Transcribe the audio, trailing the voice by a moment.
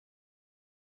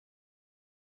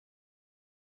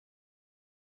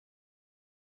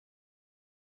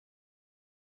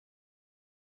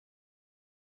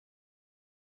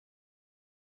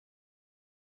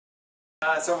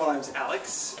So my name's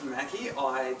Alex Mackey.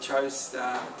 I chose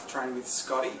to train with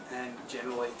Scotty and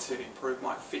generally to improve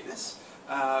my fitness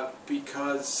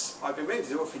because I've been meaning to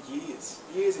do it for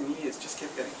years and years, just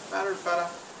kept getting fatter and fatter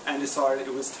and decided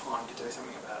it was time to do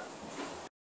something about it.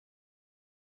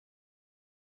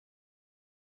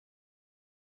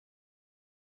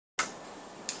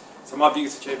 So my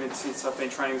biggest achievement since I've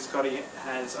been training with Scotty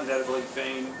has undoubtedly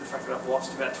been the fact that I've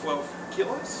lost about 12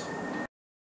 kilos.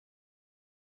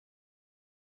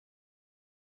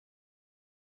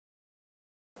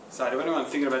 So to anyone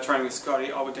thinking about training with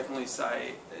Scotty, I would definitely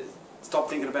say stop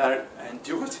thinking about it and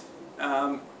do it.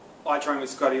 I train with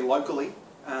Scotty locally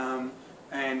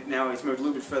and now he's moved a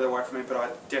little bit further away from me, but I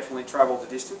definitely travel the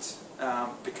distance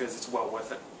because it's well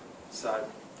worth it. So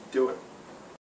do it.